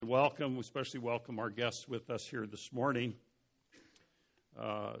welcome, especially welcome our guests with us here this morning.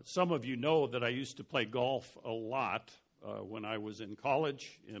 Some of you know that I used to play golf a lot when I was in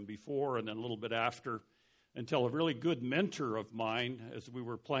college and before and then a little bit after, until a really good mentor of mine, as we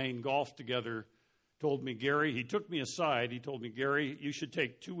were playing golf together, told me, Gary, he took me aside, he told me, Gary, you should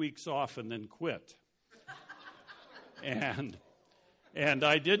take 2 weeks off and then quit. And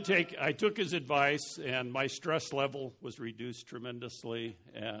I took his advice, and my stress level was reduced tremendously,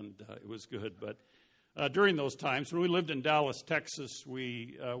 and it was good. But during those times, when we lived in Dallas, Texas,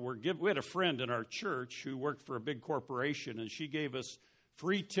 we had a friend in our church who worked for a big corporation, and she gave us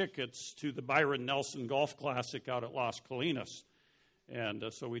free tickets to the Byron Nelson Golf Classic out at Las Colinas. And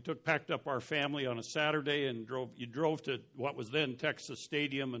so we packed up our family on a Saturday and drove to what was then Texas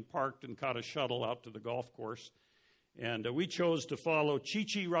Stadium and parked and caught a shuttle out to the golf course. And we chose to follow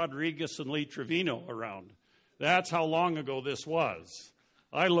Chichi Rodriguez and Lee Trevino around. That's how long ago this was.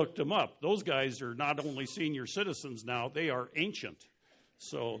 I looked them up. Those guys are not only senior citizens now, they are ancient.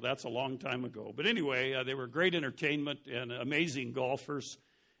 So that's a long time ago. But anyway, they were great entertainment and amazing golfers.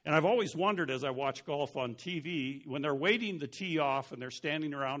 And I've always wondered as I watch golf on TV, when they're waiting to tee off and they're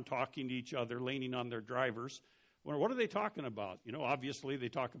standing around talking to each other, leaning on their drivers, what are they talking about? You know, obviously they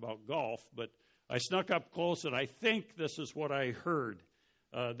talk about golf, but I snuck up close, and I think this is what I heard.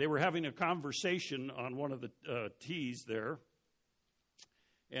 They were having a conversation on one of the tees there,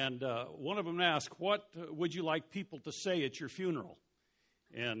 and one of them asked, what would you like people to say at your funeral?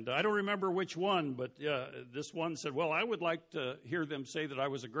 And I don't remember which one, but this one said, well, I would like to hear them say that I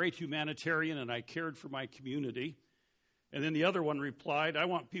was a great humanitarian and I cared for my community. And then the other one replied, I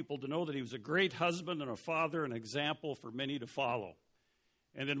want people to know that he was a great husband and a father, an example for many to follow.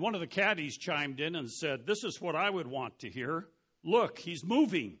 And then one of the caddies chimed in and said, this is what I would want to hear. Look, he's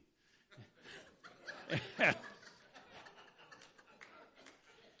moving.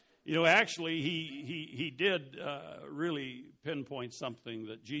 You know, actually, he did really pinpoint something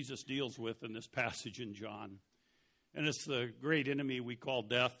that Jesus deals with in this passage in John. And it's the great enemy we call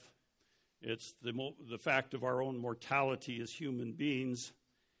death. It's the fact of our own mortality as human beings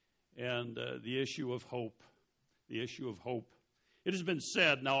and the issue of hope. The issue of hope. It has been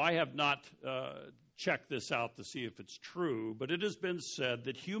said, now I have not checked this out to see if it's true, but it has been said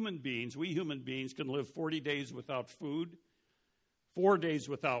that we human beings can live 40 days without food, 4 days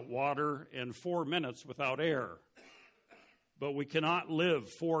without water, and 4 minutes without air. But we cannot live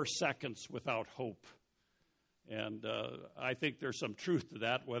 4 seconds without hope. And I think there's some truth to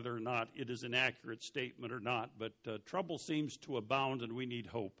that, whether or not it is an accurate statement or not. But trouble seems to abound, and we need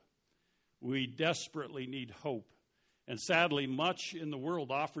hope. We desperately need hope. And sadly, much in the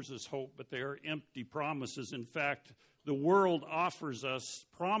world offers us hope, but they are empty promises. In fact, the world offers us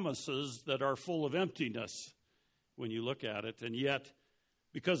promises that are full of emptiness when you look at it. And yet,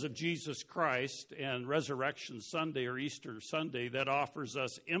 because of Jesus Christ and Resurrection Sunday or Easter Sunday, that offers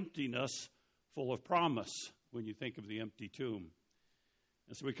us emptiness full of promise when you think of the empty tomb.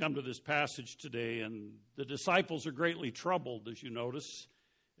 And so we come to this passage today, and the disciples are greatly troubled, as you notice,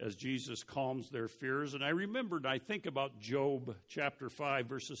 as Jesus calms their fears. And I think about Job chapter 5,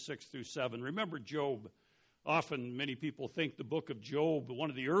 verses 6 through 7. Remember Job. Often many people think the book of Job, one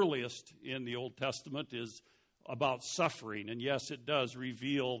of the earliest in the Old Testament, is about suffering. And yes, it does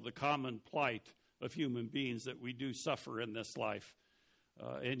reveal the common plight of human beings that we do suffer in this life.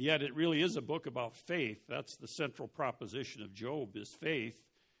 And yet it really is a book about faith. That's the central proposition of Job, is faith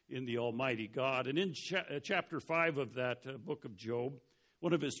in the Almighty God. And in chapter 5 of that book of Job,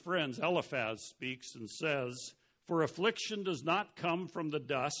 one of his friends, Eliphaz, speaks and says, for affliction does not come from the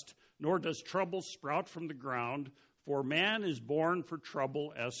dust, nor does trouble sprout from the ground, for man is born for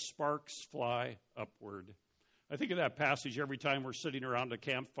trouble as sparks fly upward. I think of that passage every time we're sitting around a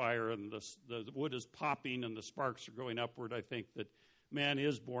campfire and the wood is popping and the sparks are going upward. I think that man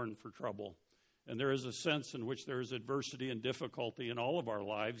is born for trouble. And there is a sense in which there is adversity and difficulty in all of our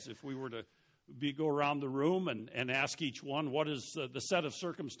lives. If we were to go around the room and ask each one, what is the set of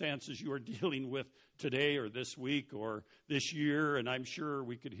circumstances you are dealing with today or this week or this year? And I'm sure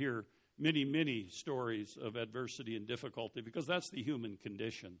we could hear many, many stories of adversity and difficulty, because that's the human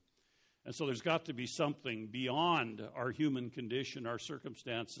condition. And so there's got to be something beyond our human condition, our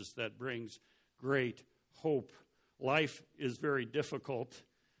circumstances, that brings great hope. Life is very difficult.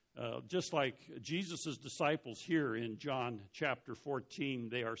 Just like Jesus' disciples here in John chapter 14,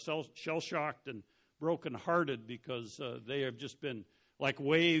 they are shell-shocked and brokenhearted because they have just been like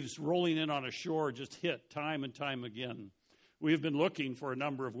waves rolling in on a shore, just hit time and time again. We have been looking for a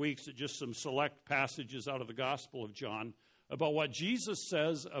number of weeks at just some select passages out of the Gospel of John about what Jesus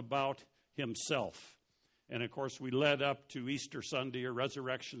says about himself. And, of course, we led up to Easter Sunday or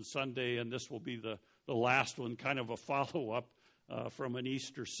Resurrection Sunday, and this will be the last one, kind of a follow-up from an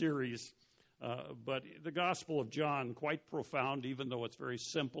Easter series. But the Gospel of John, quite profound, even though it's very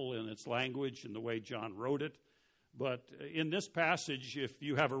simple in its language and the way John wrote it. But in this passage, if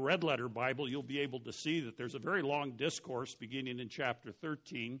you have a red letter Bible, you'll be able to see that there's a very long discourse beginning in chapter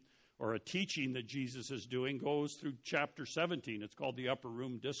 13, or a teaching that Jesus is doing, goes through chapter 17. It's called the Upper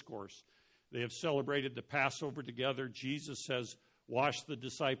Room Discourse. They have celebrated the Passover together. Jesus has washed the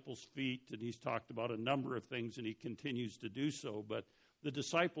disciples' feet, and he's talked about a number of things, and he continues to do so. But the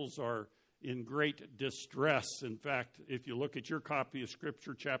disciples are in great distress. In fact, if you look at your copy of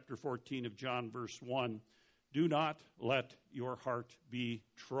Scripture, chapter 14 of John, verse 1, do not let your heart be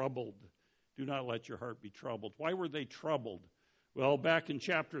troubled. Do not let your heart be troubled. Why were they troubled? Well, back in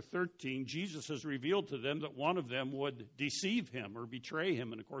chapter 13, Jesus has revealed to them that one of them would deceive him or betray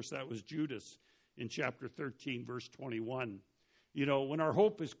him. And, of course, that was Judas in chapter 13, verse 21. You know, when our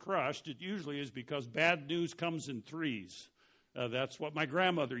hope is crushed, it usually is because bad news comes in threes. That's what my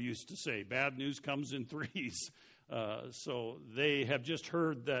grandmother used to say. Bad news comes in threes. So they have just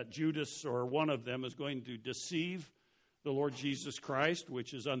heard that Judas, or one of them, is going to deceive the Lord Jesus Christ,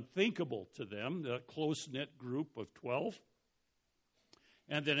 which is unthinkable to them, the close-knit group of 12.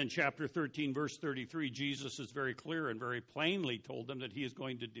 And then in chapter 13, verse 33, Jesus is very clear and very plainly told them that he is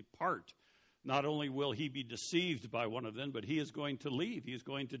going to depart. Not only will he be deceived by one of them, but he is going to leave. He is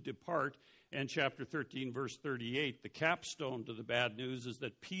going to depart. And chapter 13, verse 38, the capstone to the bad news is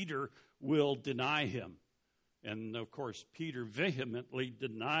that Peter will deny him. And, of course, Peter vehemently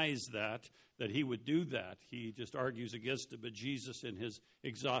denies that he would do that. He just argues against it, but Jesus, in his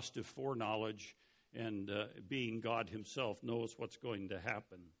exhaustive foreknowledge and being God himself, knows what's going to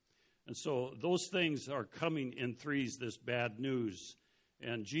happen. And so those things are coming in threes, this bad news.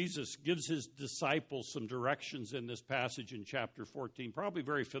 And Jesus gives his disciples some directions in this passage in chapter 14, probably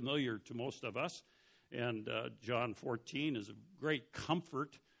very familiar to most of us. And John 14 is a great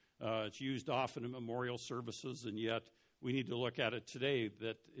comfort. It's used often in memorial services, and yet we need to look at it today,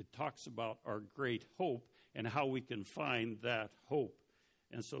 that it talks about our great hope and how we can find that hope.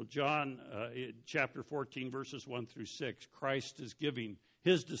 And so John, chapter 14, verses 1 through 6, Christ is giving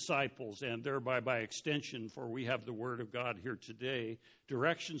his disciples, and thereby by extension, for we have the Word of God here today,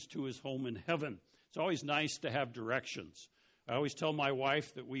 directions to his home in heaven. It's always nice to have directions. I always tell my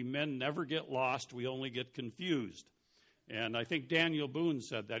wife that we men never get lost, we only get confused. And I think Daniel Boone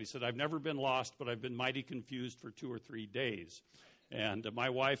said that. He said, I've never been lost, but I've been mighty confused for 2 or 3 days. And my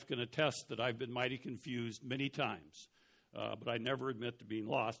wife can attest that I've been mighty confused many times. But I never admit to being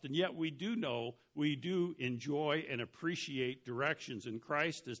lost. And yet we do enjoy and appreciate directions. And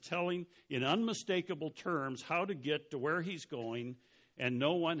Christ is telling in unmistakable terms how to get to where he's going. And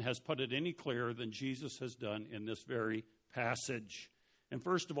no one has put it any clearer than Jesus has done in this very passage. And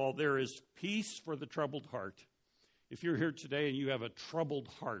first of all, there is peace for the troubled heart. If you're here today and you have a troubled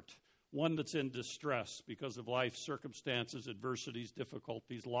heart, one that's in distress because of life circumstances, adversities,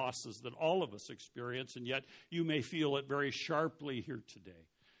 difficulties, losses that all of us experience, and yet you may feel it very sharply here today,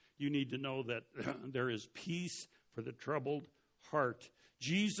 you need to know that there is peace for the troubled heart.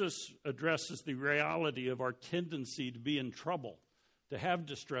 Jesus addresses the reality of our tendency to be in trouble, to have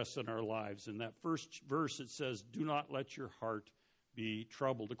distress in our lives. In that first verse it says, do not let your heart be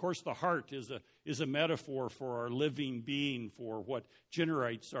troubled. Of course, the heart is a metaphor for our living being, for what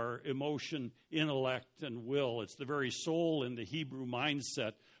generates our emotion, intellect, and will. It's the very soul in the Hebrew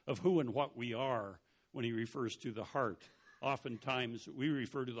mindset of who and what we are when he refers to the heart. Oftentimes, we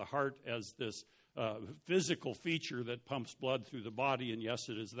refer to the heart as this physical feature that pumps blood through the body, and yes,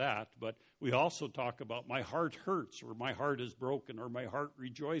 it is that. But we also talk about my heart hurts, or my heart is broken, or my heart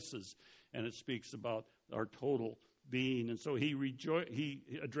rejoices, and it speaks about our total being. And so he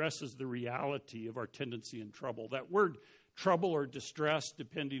addresses the reality of our tendency in trouble. That word trouble or distress,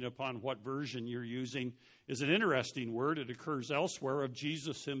 depending upon what version you're using, is an interesting word. It occurs elsewhere of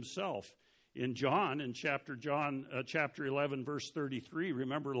Jesus himself. In chapter 11, verse 33,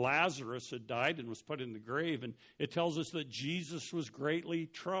 remember Lazarus had died and was put in the grave, and it tells us that Jesus was greatly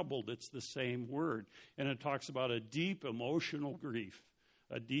troubled. It's the same word. And it talks about a deep emotional grief,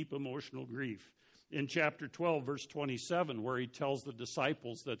 In chapter 12, verse 27, where he tells the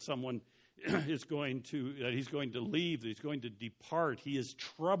disciples that someone he's going to leave, that he's going to depart. He is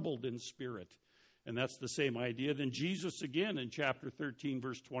troubled in spirit. And that's the same idea. Then Jesus again in chapter 13,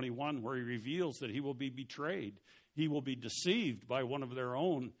 verse 21, where he reveals that he will be betrayed. He will be deceived by one of their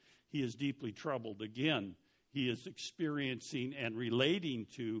own. He is deeply troubled. Again, he is experiencing and relating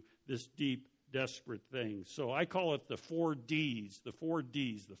to this deep, desperate thing. So I call it the 4 Ds, the 4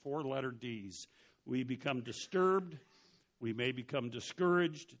 4-letter Ds. we become disturbed, we may become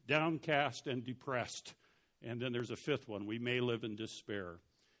discouraged, downcast, and depressed. And then there's a fifth one. We may live in despair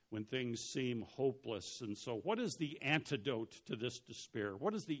when things seem hopeless. And so what is the antidote to this despair?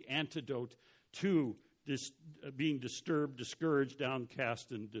 What is the antidote to this being disturbed, discouraged,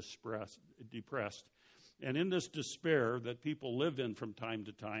 downcast, and depressed? And in this despair that people live in from time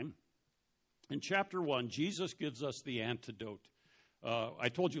to time, in chapter 1, Jesus gives us the antidote. I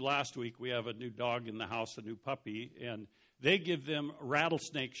told you last week we have a new dog in the house, a new puppy, and they give them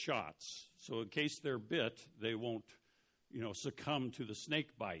rattlesnake shots. So in case they're bit, they won't, succumb to the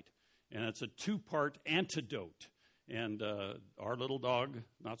snake bite. And it's a 2-part antidote. And our little dog,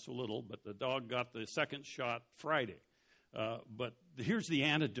 not so little, but the dog got the second shot Friday. But here's the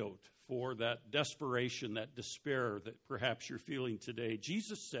antidote for that desperation, that despair that perhaps you're feeling today.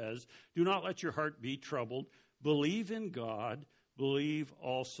 Jesus says, do not let your heart be troubled. Believe in God. Believe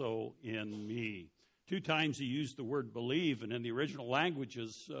also in me. 2 times he used the word believe, and in the original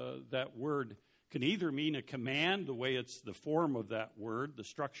languages, that word can either mean a command, the way it's the form of that word, the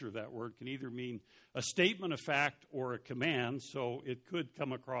structure of that word can either mean a statement of fact or a command. So it could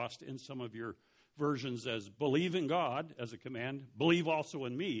come across in some of your versions as believe in God as a command, believe also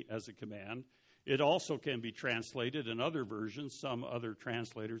in me as a command. It also can be translated in other versions. Some other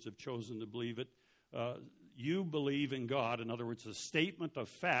translators have chosen to believe it. You believe in God. In other words, a statement of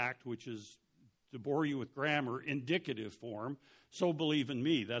fact, which is, to bore you with grammar, indicative form. So believe in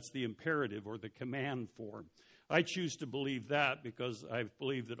me. That's the imperative or the command form. I choose to believe that because I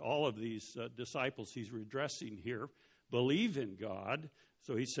believe that all of these disciples he's addressing here believe in God.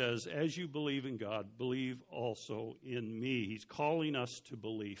 So he says, as you believe in God, believe also in me. He's calling us to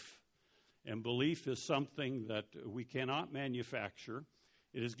belief. And belief is something that we cannot manufacture.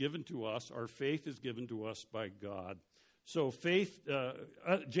 It is given to us. Our faith is given to us by God. So faith,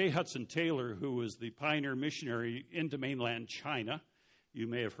 J. Hudson Taylor, who was the pioneer missionary into mainland China, you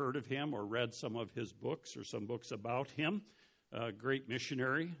may have heard of him or read some of his books or some books about him. A great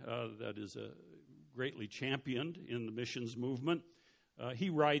missionary that is greatly championed in the missions movement. He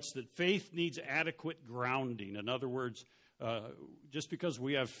writes that faith needs adequate grounding. In other words, just because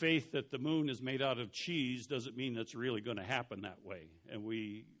we have faith that the moon is made out of cheese doesn't mean that's really going to happen that way. And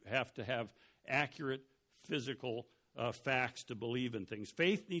we have to have accurate physical facts to believe in things.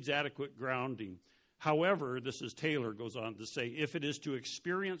 Faith needs adequate grounding. However, this is Taylor goes on to say, if it is to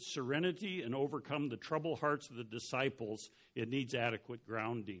experience serenity and overcome the troubled hearts of the disciples, it needs adequate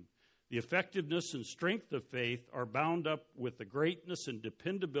grounding. The effectiveness and strength of faith are bound up with the greatness and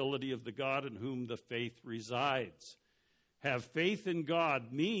dependability of the God in whom the faith resides. Have faith in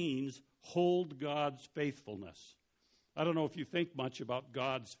God means hold God's faithfulness. I don't know if you think much about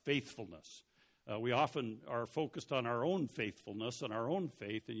God's faithfulness. We often are focused on our own faithfulness and our own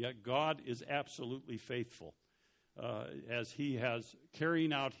faith, and yet God is absolutely faithful as he has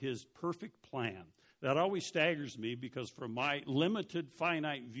carrying out his perfect plan. That always staggers me because from my limited,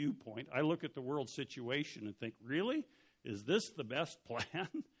 finite viewpoint, I look at the world situation and think, really? Is this the best plan?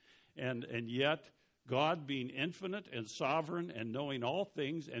 And yet, God being infinite and sovereign and knowing all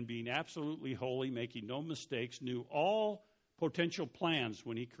things and being absolutely holy, making no mistakes, knew all potential plans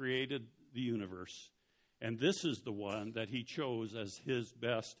when he created the universe. And this is the one that he chose as his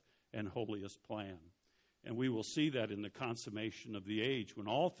best and holiest plan. And we will see that in the consummation of the age when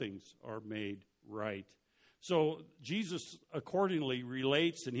all things are made right. So Jesus accordingly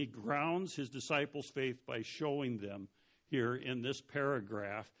relates and he grounds his disciples' faith by showing them here in this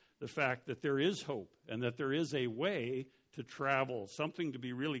paragraph the fact that there is hope and that there is a way to travel, something to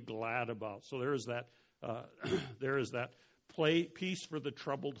be really glad about. So there is that peace for the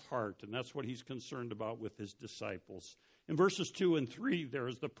troubled heart, and that's what he's concerned about with his disciples. In verses 2 and 3, there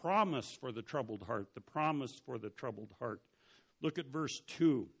is the promise for the troubled heart, the promise for the troubled heart. Look at verse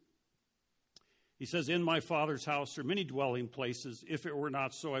 2. He says, in my Father's house are many dwelling places. If it were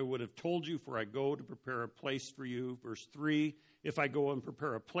not so, I would have told you, for I go to prepare a place for you. Verse 3, if I go and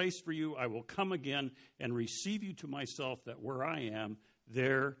prepare a place for you, I will come again and receive you to myself, that where I am,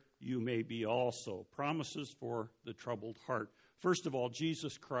 there you may be also. Promises for the troubled heart. First of all,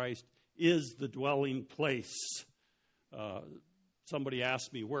 Jesus Christ is the dwelling place. Somebody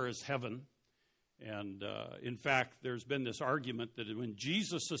asked me, where is heaven? And in fact, there's been this argument that when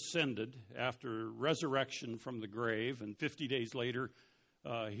Jesus ascended after resurrection from the grave, and 50 days later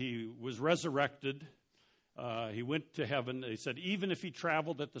he was resurrected, he went to heaven. They said, even if he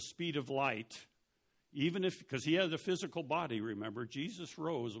traveled at the speed of light, even if, because he had a physical body, remember, Jesus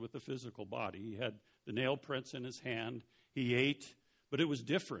rose with a physical body. He had the nail prints in his hand. He ate, but it was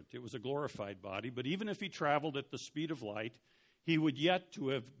different. It was a glorified body. But even if he traveled at the speed of light, he would yet to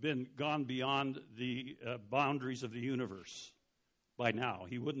have been gone beyond the boundaries of the universe by now.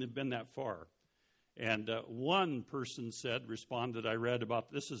 He wouldn't have been that far. And one person responded, I read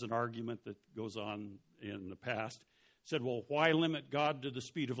about this is an argument that goes on in the past, said, well, why limit God to the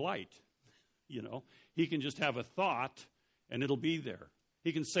speed of light? You know, he can just have a thought and it'll be there.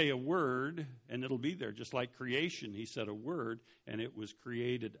 He can say a word and it'll be there. Just like creation, he said a word and it was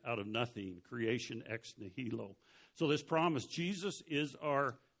created out of nothing. Creation ex nihilo. So this promise, Jesus is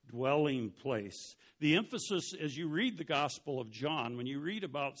our dwelling place. The emphasis as you read the Gospel of John, when you read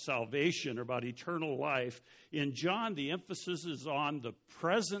about salvation or about eternal life, in John the emphasis is on the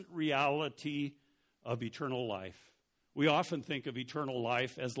present reality of eternal life. We often think of eternal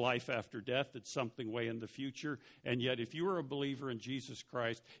life as life after death. It's something way in the future. And yet, if you are a believer in Jesus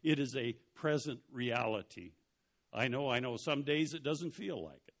Christ, it is a present reality. I know some days it doesn't feel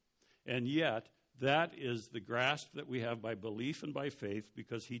like it. And yet, that is the grasp that we have by belief and by faith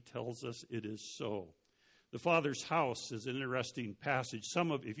because he tells us it is so. The Father's house is an interesting passage.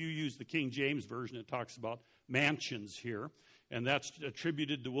 If you use the King James Version, it talks about mansions here. And that's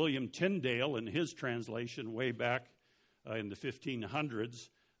attributed to William Tyndale in his translation way back in the 1500s.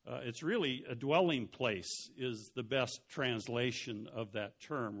 It's really a dwelling place is the best translation of that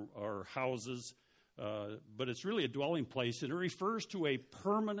term, or houses. But it's really a dwelling place, and it refers to a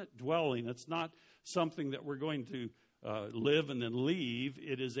permanent dwelling. It's not something that we're going to live and then leave.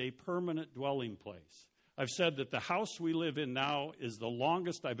 It is a permanent dwelling place. I've said that the house we live in now is the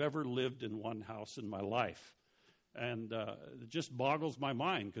longest I've ever lived in one house in my life. And it just boggles my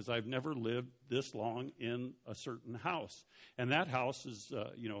mind because I've never lived this long in a certain house. And that house is,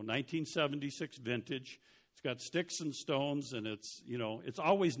 1976 vintage. It's got sticks and stones, and it's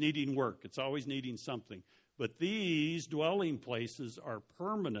always needing work. It's always needing something. But these dwelling places are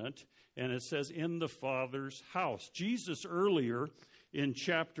permanent, and it says in the Father's house. Jesus earlier in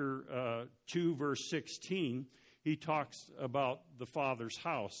chapter 2, verse 16, he talks about the Father's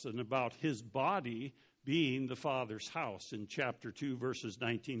house and about his body being the Father's house in chapter 2, verses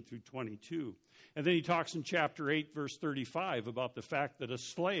 19 through 22. And then he talks in chapter 8, verse 35 about the fact that a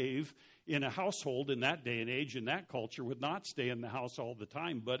slave in a household in that day and age, in that culture, would not stay in the house all the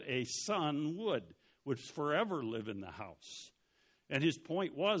time, but a son would forever live in the house. And his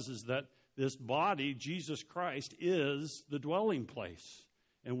point is that this body, Jesus Christ, is the dwelling place.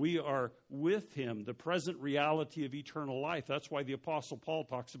 And we are with him, the present reality of eternal life. That's why the Apostle Paul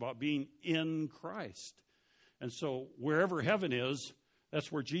talks about being in Christ. And so wherever heaven is,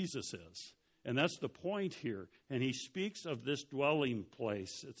 that's where Jesus is. And that's the point here. And he speaks of this dwelling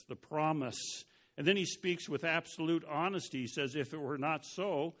place. It's the promise. And then he speaks with absolute honesty. He says, if it were not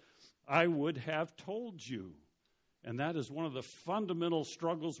so, I would have told you. And that is one of the fundamental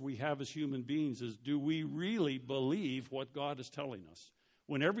struggles we have as human beings is, do we really believe what God is telling us?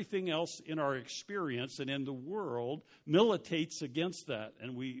 When everything else in our experience and in the world militates against that,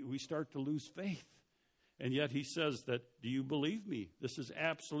 and we start to lose faith. And yet he says that, do you believe me? This is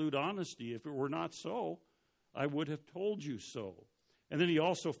absolute honesty. If it were not so, I would have told you so. And then he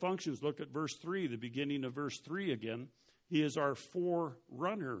also functions, look at verse 3, the beginning of verse 3 again. He is our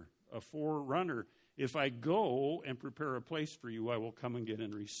forerunner, a forerunner. If I go and prepare a place for you, I will come again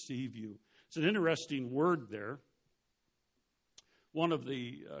and receive you. It's an interesting word there. One of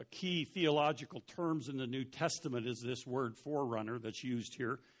the key theological terms in the New Testament is this word forerunner that's used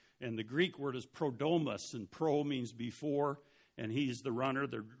here. And the Greek word is prodomos, and pro means before, and he's the runner,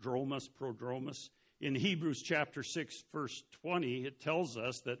 the dromos, prodromos. In Hebrews chapter 6, verse 20, it tells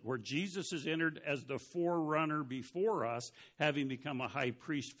us that where Jesus is entered as the forerunner before us, having become a high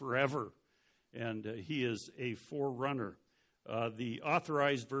priest forever. And he is a forerunner. The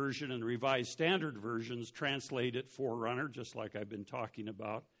Authorized Version and Revised Standard Versions translate it forerunner, just like I've been talking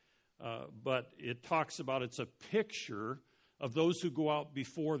about. But it talks about it's a picture of those who go out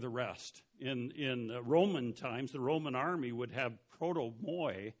before the rest. In Roman times, the Roman army would have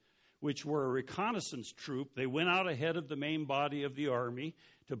protomoi, which were a reconnaissance troop. They went out ahead of the main body of the army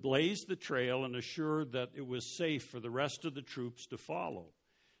to blaze the trail and assure that it was safe for the rest of the troops to follow.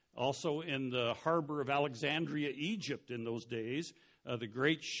 Also, in the harbor of Alexandria, Egypt, in those days, the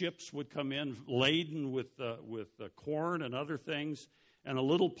great ships would come in laden with corn and other things, and a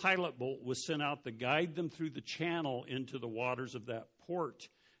little pilot boat was sent out to guide them through the channel into the waters of that port.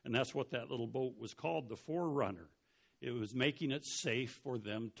 And that's what that little boat was called, the Forerunner. It was making it safe for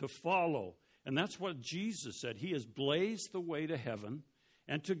them to follow. And that's what Jesus said. He has blazed the way to heaven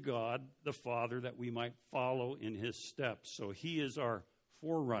and to God the Father that we might follow in his steps. So he is our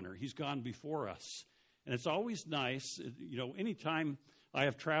forerunner. He's gone before us. And it's always nice, anytime I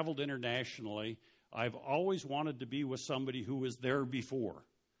have traveled internationally, I've always wanted to be with somebody who was there before.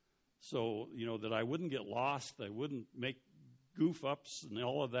 So, that I wouldn't get lost, I wouldn't make goof-ups and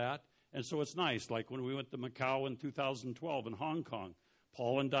all of that. And so it's nice, like when we went to Macau in 2012 in Hong Kong,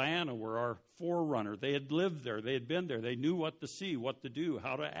 Paul and Diana were our forerunner. They had lived there. They had been there. They knew what to see, what to do,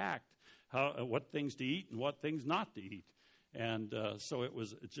 how to act, what things to eat and what things not to eat. And so it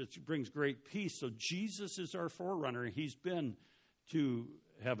just brings great peace. So Jesus is our forerunner. He's been to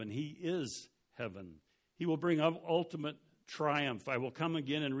heaven. He is heaven. He will bring ultimate triumph. I will come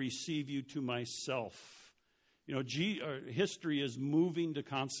again and receive you to myself. History is moving to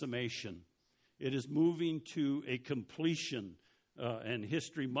consummation. It is moving to a completion, and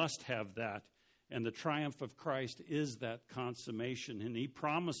history must have that. And the triumph of Christ is that consummation. And he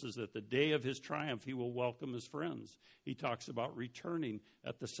promises that the day of his triumph, he will welcome his friends. He talks about returning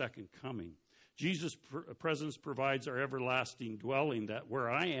at the second coming. Jesus' presence provides our everlasting dwelling, that where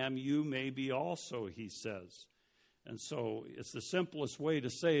I am, you may be also, he says. And so it's the simplest way to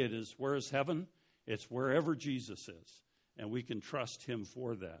say it is, where is heaven? It's wherever Jesus is. And we can trust him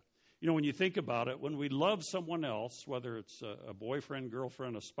for that. When you think about it, when we love someone else, whether it's a boyfriend,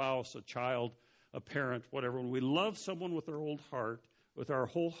 girlfriend, a spouse, a child, a parent, whatever, when we love someone with our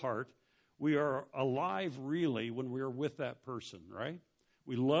whole heart, we are alive really when we are with that person, right?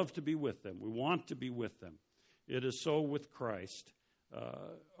 We love to be with them. We want to be with them. It is so with Christ.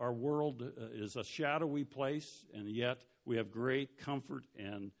 Our world is a shadowy place, and yet we have great comfort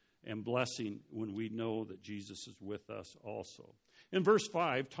and blessing when we know that Jesus is with us also. In verse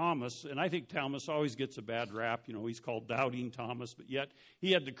 5, Thomas, and I think Thomas always gets a bad rap. He's called Doubting Thomas, but yet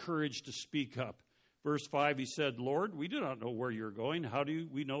he had the courage to speak up. Verse 5, he said, Lord, we do not know where you're going. How do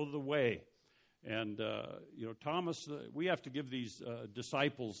we know the way? And, Thomas, we have to give these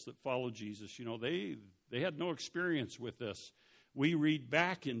disciples that follow Jesus, they had no experience with this. We read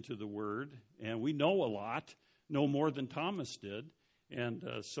back into the Word, and we know a lot, know more than Thomas did. And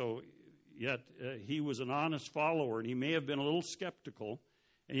yet he was an honest follower, and he may have been a little skeptical.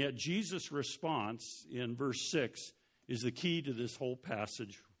 And yet Jesus' response in verse 6 is the key to this whole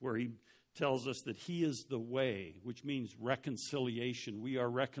passage, where he tells us that he is the way, which means reconciliation. We are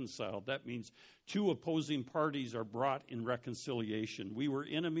reconciled. That means two opposing parties are brought in reconciliation. We were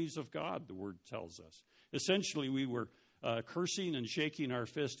enemies of God, the word tells us. Essentially, we were cursing and shaking our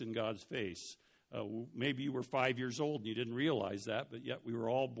fist in God's face. Maybe you were 5 years old and you didn't realize that, but yet we were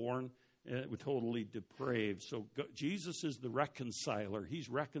all born totally depraved. So Jesus is the reconciler. He's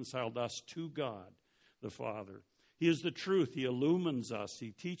reconciled us to God, the Father. He is the truth. He illumines us.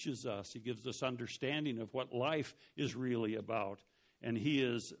 He teaches us. He gives us understanding of what life is really about. And he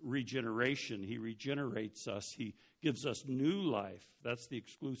is regeneration. He regenerates us. He gives us new life. That's the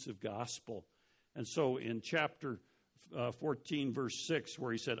exclusive gospel. And so in chapter 14, verse 6,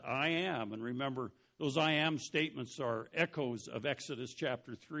 where he said, I am, and remember, those I am statements are echoes of Exodus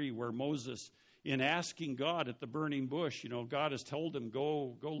chapter 3, where Moses, in asking God at the burning bush, God has told him,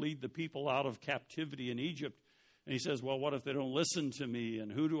 go lead the people out of captivity in Egypt. And he says, well, what if they don't listen to me?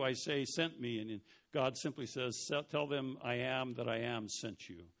 And who do I say sent me? And God simply says, tell them I am that I am sent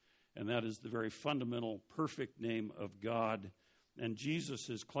you. And that is the very fundamental, perfect name of God. And Jesus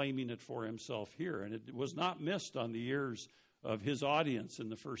is claiming it for himself here. And it was not missed on the ears of his audience in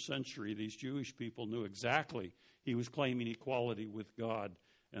the first century. These Jewish people knew exactly he was claiming equality with God.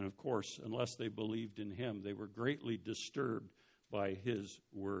 And of course, unless they believed in him, they were greatly disturbed by his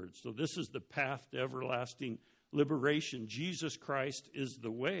words. So this is the path to everlasting liberation. Jesus Christ is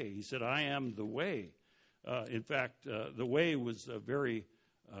the way. He said, I am the way. In fact, the way was very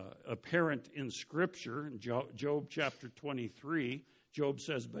apparent in Scripture. In Job chapter 23, Job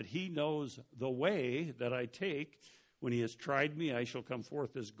says, but he knows the way that I take. When he has tried me, I shall come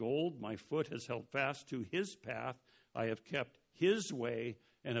forth as gold. My foot has held fast to his path. I have kept his way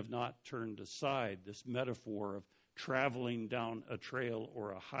and have not turned aside. This metaphor of traveling down a trail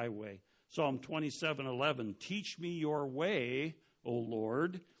or a highway. Psalm 27:11, teach me your way, O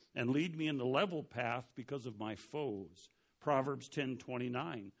Lord, and lead me in the level path because of my foes. Proverbs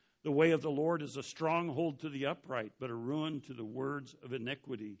 10:29, the way of the Lord is a stronghold to the upright, but a ruin to the words of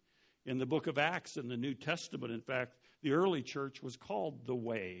iniquity. In the book of Acts in the New Testament, in fact, the early church was called the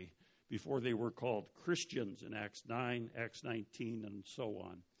Way before they were called Christians in Acts 9, Acts 19, and so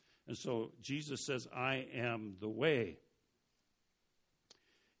on. And so Jesus says, I am the way.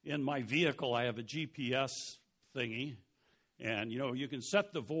 In my vehicle, I have a GPS thingy, and, you can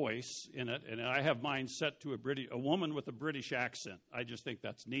set the voice in it, and I have mine set to a woman with a British accent. I just think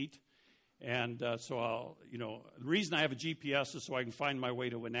that's neat. And so I'll, the reason I have a GPS is so I can find my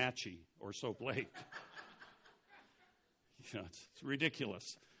way to Wenatchee or Soap Lake. It's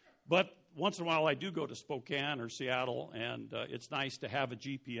ridiculous. But once in a while I do go to Spokane or Seattle, and it's nice to have a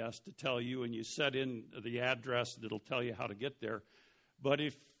GPS to tell you, and you set in the address and it'll tell you how to get there. But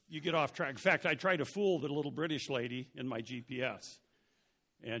if you get off track, in fact, I try to fool the little British lady in my GPS,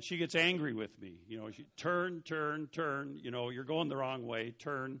 and she gets angry with me. She turn, you're going the wrong way,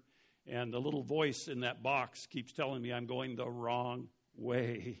 turn. And the little voice in that box keeps telling me I'm going the wrong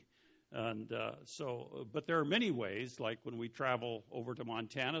way. And but there are many ways, like when we travel over to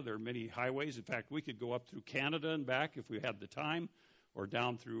Montana, there are many highways. In fact, we could go up through Canada and back if we had the time, or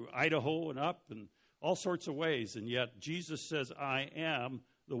down through Idaho and up, and all sorts of ways. And yet Jesus says, I am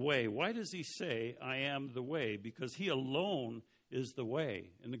the way. Why does he say, I am the way? Because he alone is the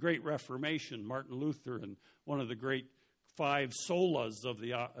way. In the Great Reformation, Martin Luther, and one of the great 5 solas of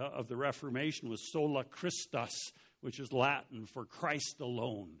the Reformation was sola Christus, which is Latin for Christ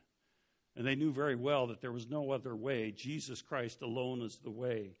alone. And they knew very well that there was no other way. Jesus Christ alone is the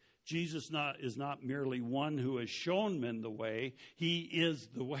way. Jesus is not merely one who has shown men the way. He is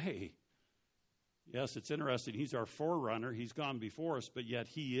the way. Yes, it's interesting. He's our forerunner. He's gone before us, but yet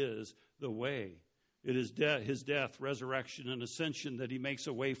he is the way. It is his death, resurrection, and ascension that he makes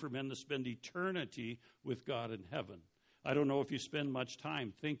a way for men to spend eternity with God in heaven. I don't know if you spend much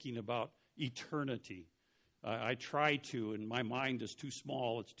time thinking about eternity. I try to, and my mind is too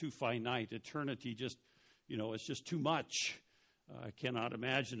small. It's too finite. Eternity just, it's just too much. I cannot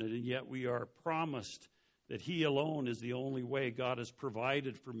imagine it. And yet we are promised that he alone is the only way God has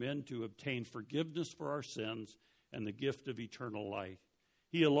provided for men to obtain forgiveness for our sins and the gift of eternal life.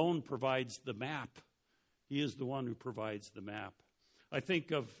 He alone provides the map. He is the one who provides the map. I think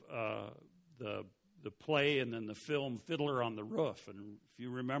of the play and then the film Fiddler on the Roof. And if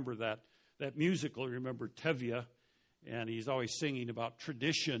you remember that musical, you remember Tevye, and he's always singing about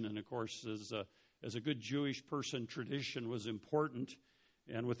tradition. And of course, as a good Jewish person, tradition was important.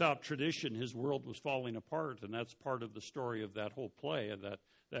 And without tradition, his world was falling apart. And that's part of the story of that whole play, and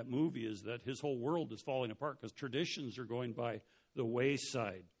that movie, is that his whole world is falling apart because traditions are going by the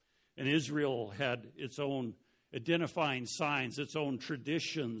wayside. And Israel had its own identifying signs, its own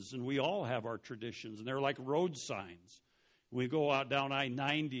traditions, and we all have our traditions, and they're like road signs. We go out down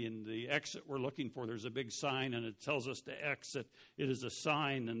I-90, and the exit we're looking for, there's a big sign, and it tells us to exit. It is a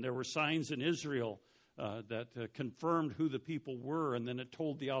sign, and there were signs in Israel that confirmed who the people were, and then it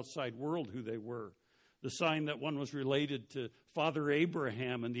told the outside world who they were. The sign that one was related to Father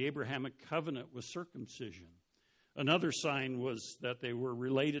Abraham, and the Abrahamic covenant was circumcision. Another sign was that they were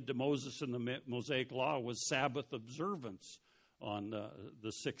related to Moses, and the Mosaic law was Sabbath observance on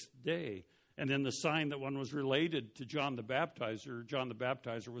the sixth day. And then the sign that one was related to John the Baptizer. John the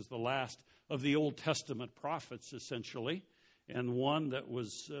Baptizer was the last of the Old Testament prophets, essentially. And one that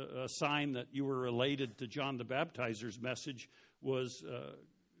was a sign that you were related to John the Baptizer's message was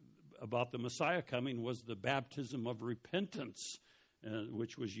about the Messiah coming, was the baptism of repentance,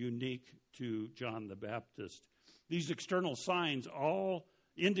 which was unique to John the Baptist. These external signs all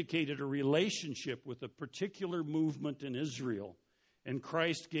indicated a relationship with a particular movement in Israel. And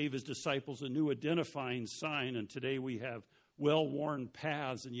Christ gave his disciples a new identifying sign, and today we have well-worn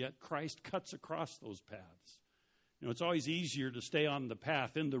paths, and yet Christ cuts across those paths. It's always easier to stay on the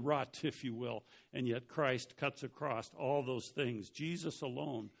path, in the rut, if you will, and yet Christ cuts across all those things. Jesus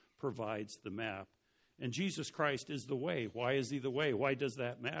alone provides the map. And Jesus Christ is the way. Why is he the way? Why does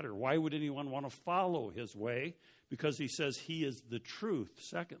that matter? Why would anyone want to follow his way? Because he says he is the truth.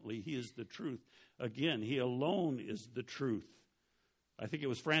 Secondly, he is the truth. Again, he alone is the truth. I think it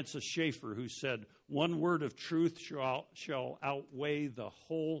was Francis Schaeffer who said, one word of truth shall outweigh the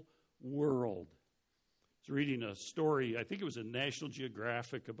whole world. I was reading a story, I think it was in National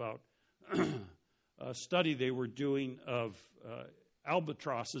Geographic, about a study they were doing of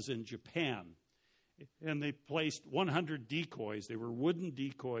albatrosses in Japan. And they placed 100 decoys. They were wooden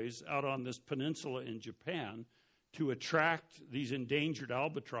decoys out on this peninsula in Japan to attract these endangered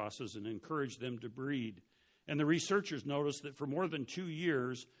albatrosses and encourage them to breed. And the researchers noticed that for more than 2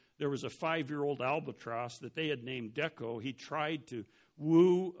 years, there was a 5-year-old albatross that they had named Deco. He tried to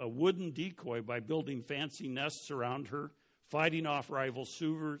woo a wooden decoy by building fancy nests around her, fighting off rival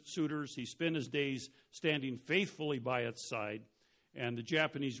suitors. He spent his days standing faithfully by its side. And the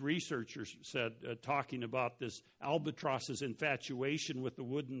Japanese researchers said, talking about this albatross's infatuation with the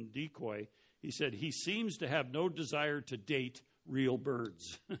wooden decoy, he said, he seems to have no desire to date real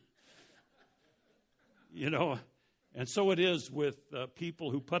birds. And so it is with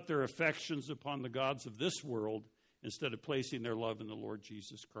people who put their affections upon the gods of this world instead of placing their love in the Lord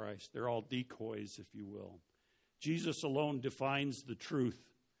Jesus Christ. They're all decoys, if you will. Jesus alone defines the truth.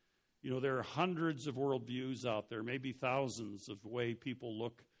 There are hundreds of worldviews out there, maybe thousands of the way people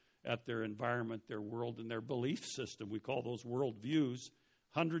look at their environment, their world, and their belief system. We call those worldviews,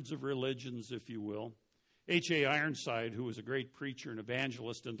 hundreds of religions, if you will. H.A. Ironside, who was a great preacher and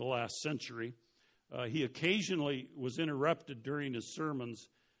evangelist in the last century, he occasionally was interrupted during his sermons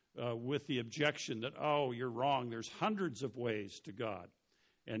with the objection that, oh, you're wrong. There's hundreds of ways to God,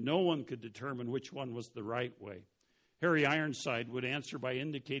 and no one could determine which one was the right way. Harry Ironside would answer by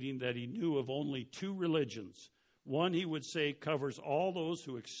indicating that he knew of only two religions. One, he would say, covers all those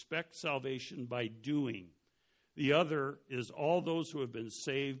who expect salvation by doing. The other is all those who have been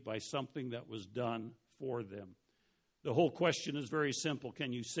saved by something that was done for them. The whole question is very simple.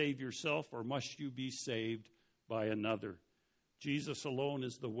 Can you save yourself, or must you be saved by another? Jesus alone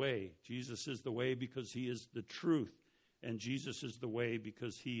is the way. Jesus is the way because he is the truth. And Jesus is the way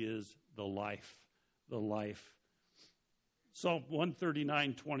because he is the life. The life. Psalm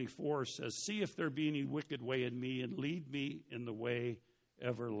 139:24 says, see if there be any wicked way in me, and lead me in the way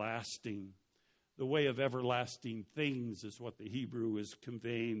everlasting. The way of everlasting things is what the Hebrew is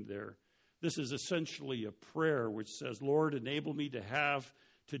conveying there. This is essentially a prayer which says, Lord, enable me to have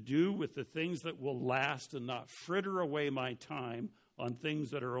to do with the things that will last and not fritter away my time on things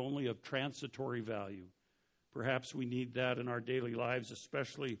that are only of transitory value. Perhaps we need that in our daily lives,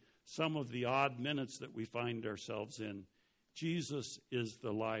 especially some of the odd minutes that we find ourselves in. Jesus is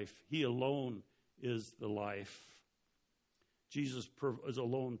the life. He alone is the life. Jesus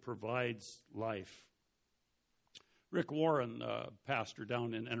alone provides life. Rick Warren, pastor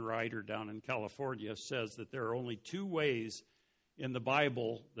down in and writer down in California, says that there are only two ways in the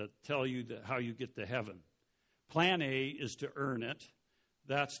Bible that tell you how you get to heaven. Plan A is to earn it.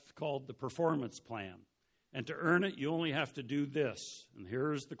 That's called the performance plan. And to earn it, you only have to do this. And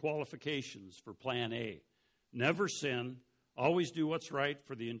here's the qualifications for Plan A. Never sin. Always do what's right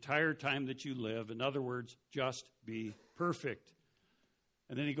for the entire time that you live. In other words, just be perfect.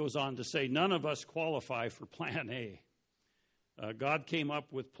 And then he goes on to say, none of us qualify for Plan A. God came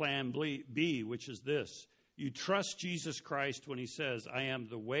up with Plan B, which is this. You trust Jesus Christ when he says, I am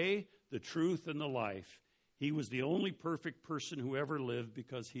the way, the truth, and the life. He was the only perfect person who ever lived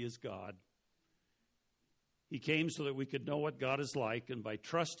because he is God. He came so that we could know what God is like, and by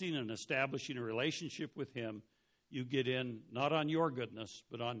trusting and establishing a relationship with him, you get in not on your goodness,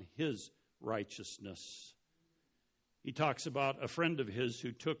 but on his righteousness. He talks about a friend of his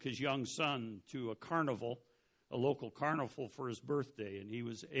who took his young son to a carnival, a local carnival for his birthday, and he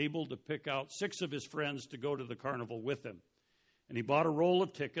was able to pick out 6 of his friends to go to the carnival with him. And he bought a roll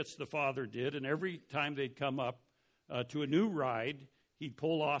of tickets, the father did, and every time they'd come up to a new ride, he'd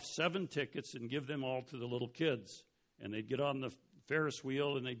pull off 7 tickets and give them all to the little kids. And they'd get on the Ferris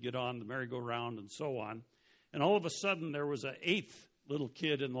wheel, and they'd get on the merry-go-round, and so on. And all of a sudden, there was an 8th little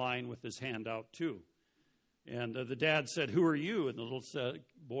kid in line with his hand out, too. And the dad said, who are you? And the little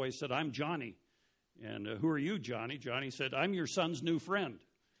boy said, I'm Johnny. And who are you, Johnny? Johnny said, I'm your son's new friend.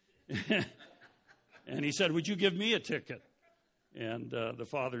 And he said, would you give me a ticket? And the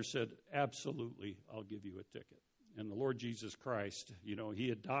father said, absolutely, I'll give you a ticket. And the Lord Jesus Christ,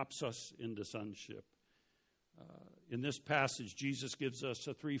 he adopts us into sonship. In this passage, Jesus gives us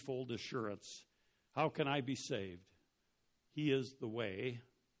a threefold assurance. How can I be saved? He is the way.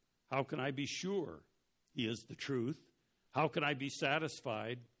 How can I be sure? He is the truth. How can I be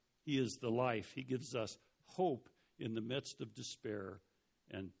satisfied? He is the life. He gives us hope in the midst of despair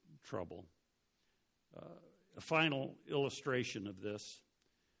and trouble. A final illustration of this.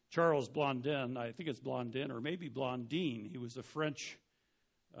 Charles Blondin, I think it's Blondin or maybe Blondin, he was a French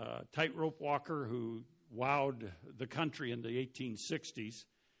tightrope walker who wowed the country in the 1860s.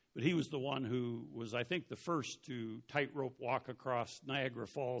 But he was the one who was, I think, the first to tightrope walk across Niagara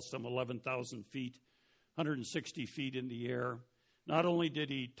Falls, some 11,000 feet, 160 feet in the air. Not only did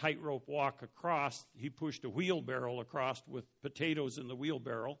he tightrope walk across, he pushed a wheelbarrow across with potatoes in the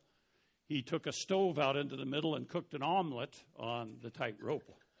wheelbarrow. He took a stove out into the middle and cooked an omelet on the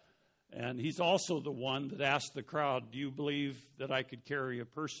tightrope. And he's also the one that asked the crowd, do you believe that I could carry a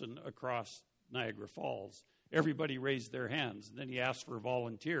person across Niagara Falls? Everybody raised their hands. And then he asked for a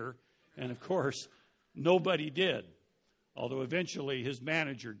volunteer. And, of course, nobody did, although eventually his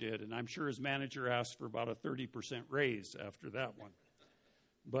manager did. And I'm sure his manager asked for about a 30% raise after that one.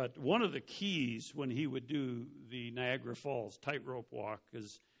 But one of the keys when he would do the Niagara Falls tightrope walk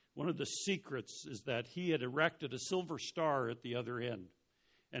is one of the secrets is that he had erected a silver star at the other end.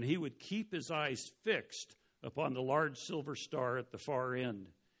 And he would keep his eyes fixed upon the large silver star at the far end.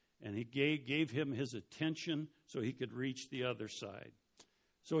 And he gave him his attention so he could reach the other side.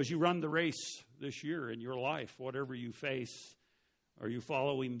 So as you run the race this year in your life, whatever you face, are you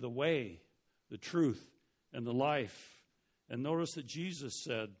following the way, the truth, and the life? And notice that Jesus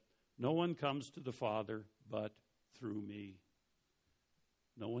said, No one comes to the Father but through me.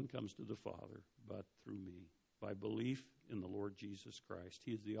 No one comes to the Father but through me, by belief in the Lord Jesus Christ.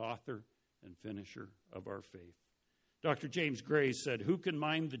 He is the author and finisher of our faith. Dr. James Gray said, "Who can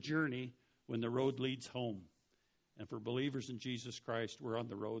mind the journey when the road leads home?" And for believers in Jesus Christ, we're on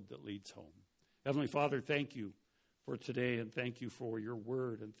the road that leads home. Heavenly Father, thank you for today, and thank you for your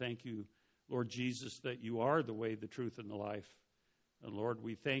word, and thank you, Lord Jesus, that you are the way, the truth, and the life. And Lord,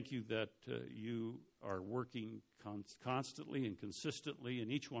 we thank you that you are working constantly and consistently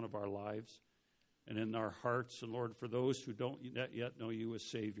in each one of our lives and in our hearts. And Lord, for those who don't yet know you as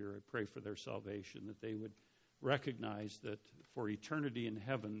Savior, I pray for their salvation, that they would recognize that for eternity in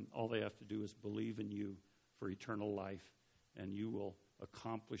heaven, all they have to do is believe in you for eternal life, and you will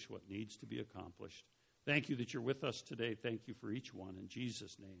accomplish what needs to be accomplished. Thank you that you're with us today. Thank you for each one. In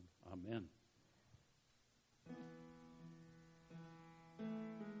Jesus' name, amen.